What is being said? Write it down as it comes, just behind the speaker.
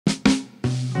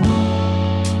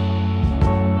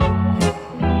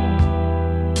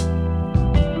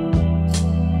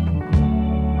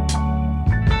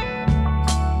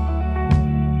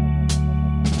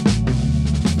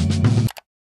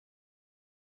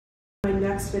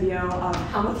video of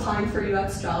how I'm applying for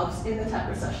UX jobs in the tech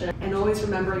recession, and always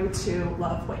remembering to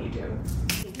love what you do.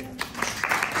 Thank you.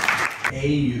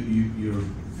 You're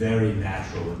very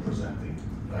natural in presenting.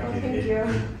 Like thank you.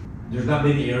 There's not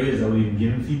many areas I would even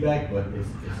give him feedback, but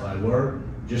if I were,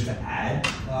 just to add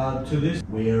to this,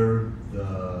 where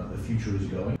the future is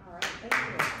going.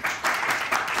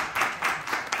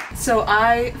 So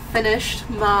I finished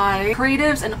my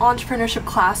creatives and entrepreneurship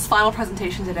class final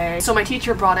presentation today. So my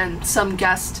teacher brought in some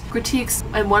guest critiques,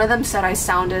 and one of them said I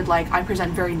sounded like I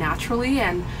present very naturally,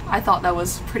 and I thought that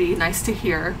was pretty nice to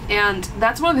hear. And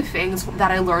that's one of the things that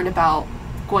I learned about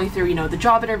going through, the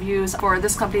job interviews for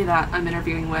this company that I'm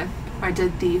interviewing with. I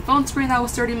did the phone screen that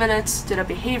was 30 minutes, did a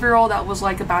behavioral that was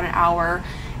like about an hour,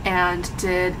 and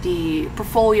did the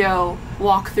portfolio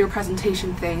walkthrough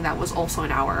presentation thing that was also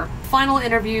an hour. Final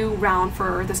interview round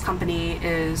for this company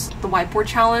is the whiteboard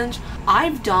challenge.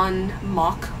 I've done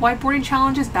mock whiteboarding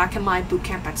challenges back in my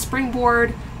bootcamp at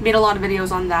Springboard, made a lot of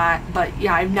videos on that, but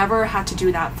yeah, I've never had to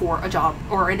do that for a job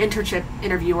or an internship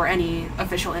interview or any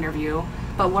official interview.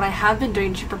 But what I have been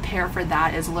doing to prepare for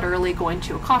that is literally going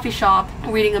to a coffee shop,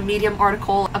 reading a Medium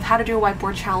article of how to do a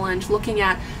whiteboard challenge, looking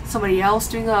at somebody else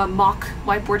doing a mock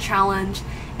whiteboard challenge,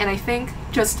 and I think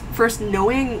just first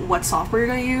knowing what software you're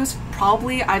going to use.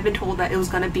 Probably I've been told that it was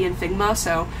going to be in Figma,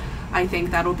 so I think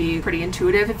that'll be pretty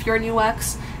intuitive if you're in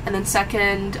UX. And then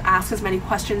second, ask as many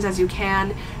questions as you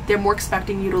can. They're more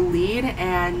expecting you to lead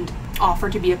and offer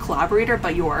to be a collaborator,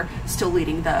 but you're still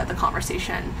leading the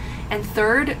conversation. And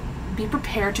third, be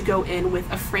prepared to go in with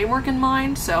a framework in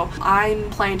mind. So I'm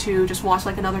planning to just watch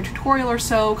like another tutorial or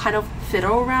so, kind of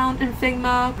fiddle around in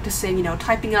Figma, just saying,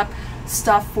 typing up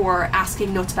stuff for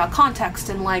asking notes about context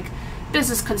and like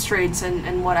business constraints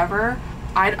and whatever.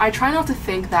 I try not to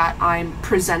think that I'm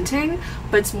presenting,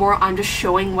 but it's more I'm just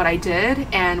showing what I did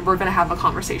and we're gonna have a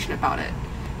conversation about it.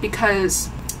 Because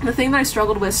the thing that I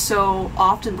struggled with so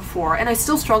often before, and I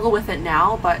still struggle with it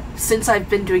now, but since I've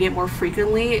been doing it more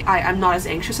frequently, I'm not as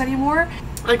anxious anymore.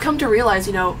 I've come to realize,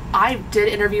 I did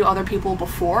interview other people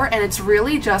before, and it's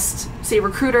really just, say,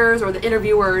 recruiters or the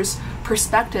interviewer's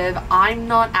perspective. I'm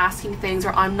not asking things,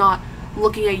 or I'm not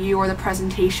looking at you or the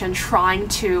presentation trying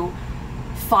to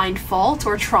find fault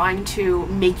or trying to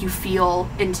make you feel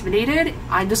intimidated.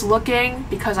 I'm just looking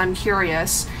because I'm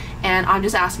curious, and I'm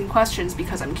just asking questions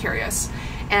because I'm curious.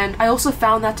 And I also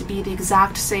found that to be the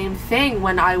exact same thing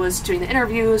when I was doing the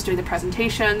interviews, doing the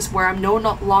presentations, where I'm no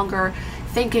longer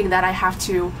thinking that I have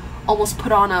to almost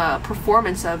put on a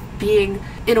performance of being,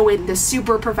 in a way, this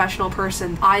super professional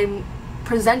person. I'm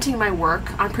presenting my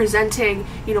work, I'm presenting,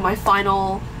 my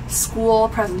final school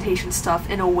presentation stuff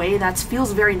in a way that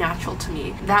feels very natural to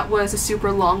me. That was a super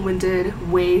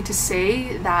long-winded way to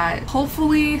say that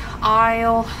hopefully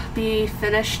I'll be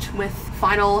finished with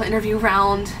final interview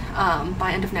round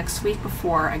by end of next week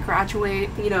before I graduate,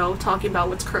 talking about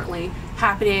what's currently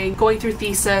happening, going through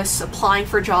thesis, applying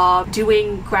for a job,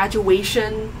 doing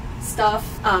graduation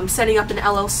stuff, setting up an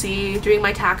LLC, doing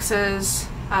my taxes,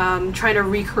 trying to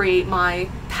recreate my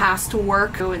past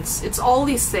work. So it's all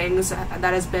these things that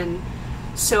has been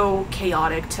so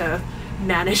chaotic to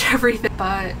manage everything,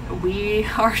 but we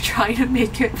are trying to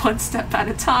make it one step at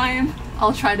a time.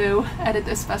 I'll try to edit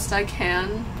this best I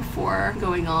can before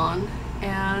going on,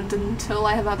 and until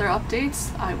I have other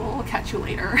updates, I will catch you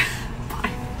later. Bye.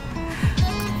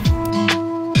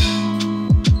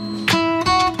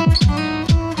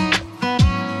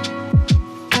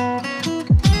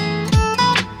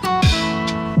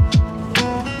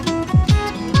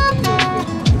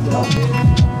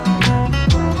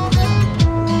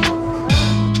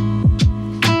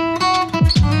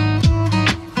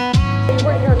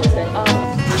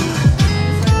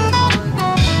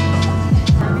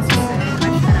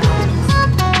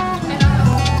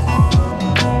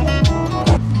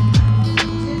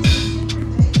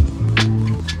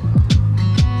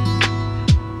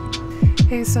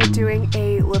 So doing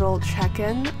a little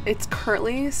check-in. It's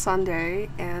currently Sunday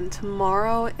and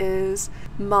tomorrow is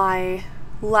my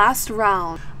last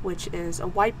round, which is a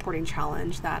whiteboarding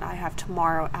challenge that I have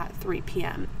tomorrow at 3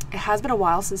 p.m. It has been a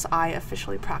while since I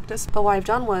officially practiced, but what I've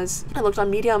done was I looked on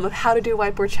Medium of how to do a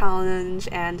whiteboard challenge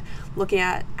and looking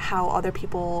at how other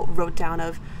people wrote down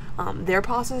of their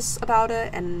process about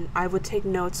it, and I would take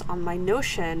notes on my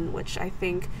Notion, which I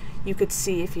think you could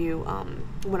see if you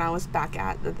when I was back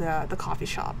at the coffee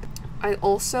shop. I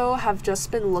also have just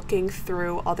been looking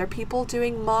through other people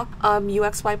doing mock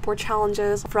UX whiteboard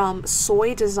challenges. From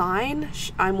Soy Design,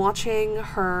 I'm watching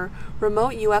her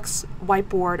remote UX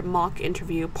whiteboard mock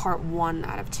interview part 1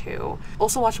 out of 2.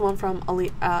 Also watched one from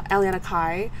Aliana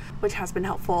Kai, which has been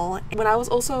helpful. When I was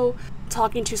also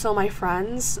talking to some of my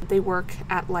friends, they work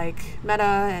at like Meta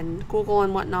and Google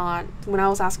and whatnot. When I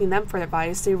was asking them for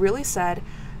advice, they really said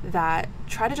that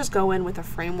try to just go in with a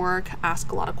framework,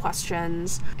 ask a lot of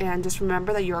questions, and just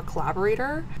remember that you're a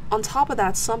collaborator. On top of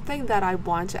that, something that I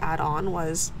wanted to add on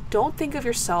was don't think of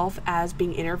yourself as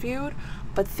being interviewed,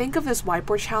 but think of this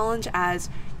whiteboard challenge as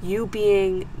you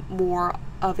being more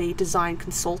of a design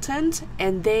consultant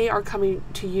and they are coming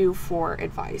to you for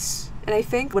advice. And I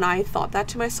think when I thought that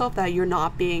to myself, that you're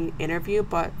not being interviewed,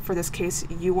 but for this case,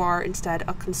 you are instead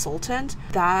a consultant,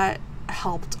 that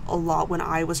helped a lot when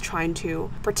I was trying to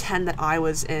pretend that I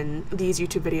was in these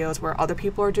YouTube videos where other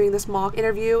people are doing this mock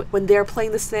interview. When they're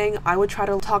playing this thing, I would try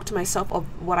to talk to myself of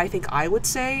what I think I would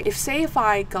say. If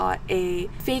I got a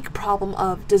fake problem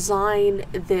of design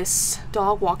this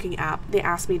dog walking app, they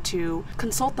asked me to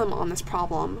consult them on this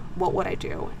problem, what would I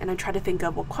do? And I try to think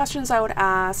of what questions I would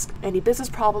ask, any business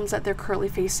problems that they're currently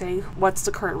facing, what's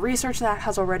the current research that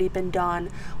has already been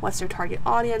done, what's their target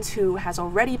audience who has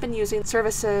already been using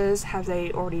services, have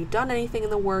they already done anything in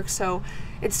the work? So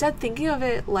instead, thinking of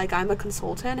it like I'm a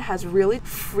consultant has really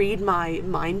freed my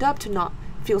mind up to not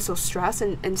feel so stressed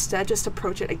and instead just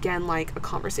approach it again like a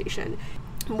conversation.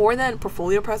 More than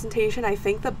portfolio presentation, I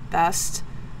think the best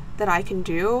that I can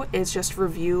do is just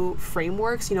review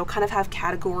frameworks, kind of have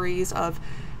categories of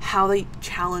how the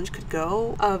challenge could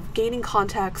go, of gaining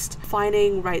context,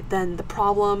 finding right then the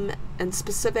problem and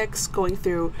specifics, going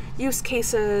through use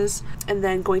cases, and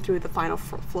then going through the final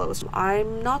flows.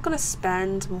 I'm not going to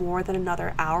spend more than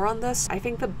another hour on this. I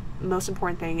think the most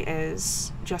important thing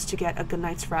is just to get a good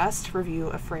night's rest, review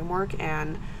a framework,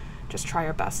 and just try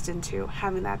our best into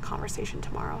having that conversation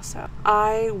tomorrow. So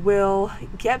I will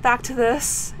get back to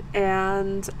this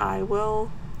and I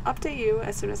will update you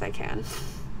as soon as I can.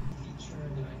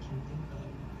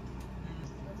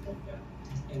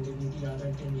 And then the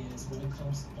other thing is when it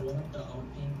comes, one of the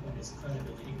outping one is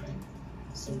credibility, right?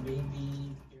 So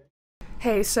maybe.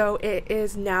 Hey, so it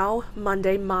is now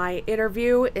Monday. My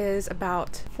interview is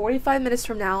about 45 minutes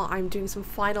from now. I'm doing some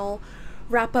final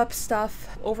wrap-up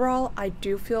stuff. Overall, I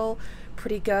do feel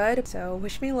pretty good. So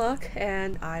wish me luck,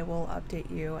 and I will update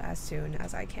you as soon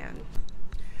as I can.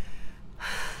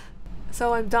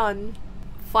 So I'm done.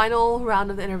 Final round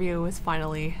of the interview is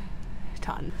finally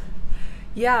done.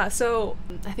 Yeah, so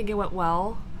I think it went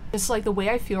well. Just like the way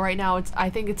I feel right now, I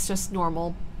think it's just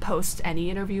normal post any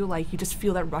interview. Like you just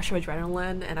feel that rush of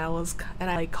adrenaline, and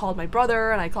I called my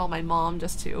brother and I called my mom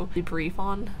just to debrief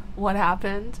on what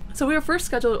happened. So we were first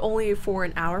scheduled only for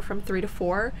an hour from 3 to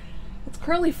 4. It's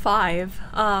currently 5.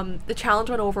 The challenge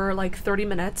went over like 30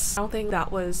 minutes. I don't think that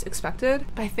was expected,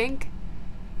 but I think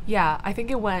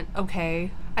it went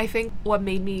okay. I think what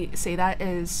made me say that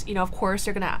is, of course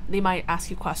they might ask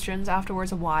you questions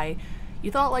afterwards of why you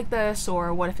thought like this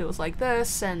or what if it was like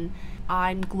this, and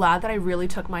I'm glad that I really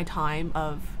took my time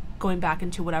of going back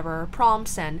into whatever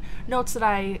prompts and notes that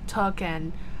I took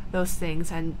and those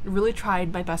things, and really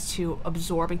tried my best to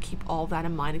absorb and keep all of that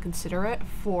in mind and consider it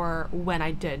for when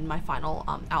I did my final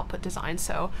output design.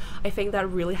 So I think that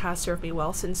really has served me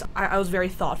well, since I was very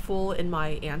thoughtful in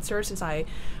my answer, since I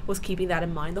was keeping that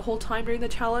in mind the whole time during the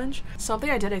challenge. Something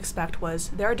I didn't expect was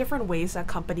there are different ways that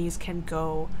companies can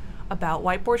go about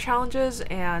whiteboard challenges,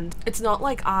 and it's not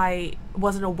like I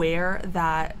wasn't aware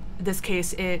that this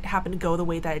case it happened to go the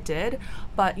way that it did,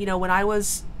 but when I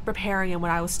was preparing and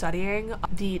when I was studying,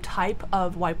 the type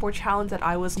of whiteboard challenge that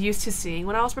I was used to seeing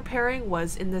when I was preparing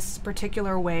was in this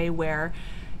particular way where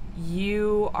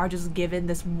you are just given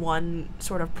this one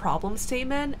sort of problem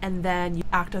statement and then you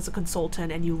act as a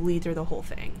consultant and you lead through the whole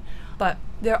thing. But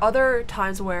there are other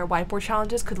times where whiteboard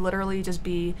challenges could literally just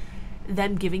be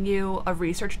them giving you a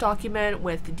research document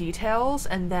with details,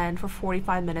 and then for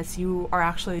 45 minutes you are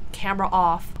actually camera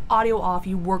off, audio off,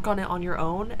 you work on it on your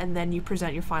own, and then you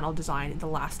present your final design in the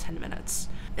last 10 minutes.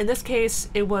 In this case,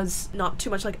 it was not too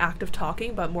much like active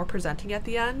talking, but more presenting at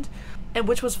the end, and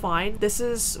which was fine. This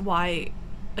is why,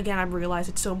 again, I realized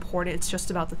it's so important. It's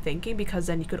just about the thinking, because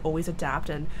then you could always adapt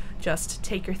and just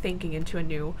take your thinking into a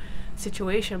new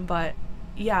situation. But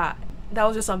yeah, that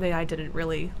was just something I didn't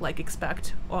really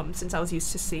expect, since I was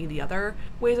used to seeing the other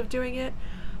ways of doing it.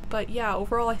 But yeah,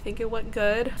 overall I think it went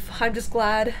good. I'm just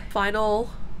glad final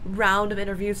round of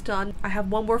interviews done. I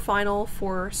have one more final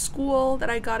for school that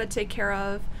I gotta take care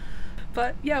of.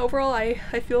 But yeah, overall I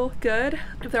feel good.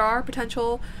 If there are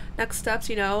potential next steps,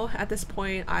 at this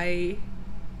point I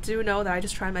do know that I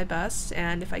just try my best,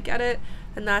 and if I get it,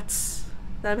 then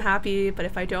I'm happy, but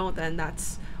if I don't, then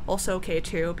that's also okay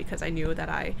too, because I knew that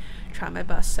I tried my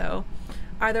best. So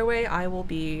either way, I'll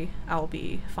be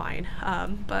fine.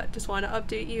 But just want to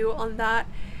update you on that,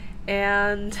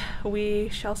 and we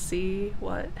shall see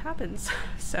what happens.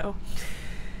 So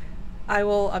I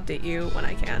will update you when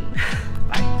I can.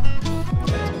 Bye.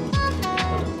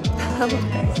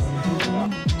 Okay.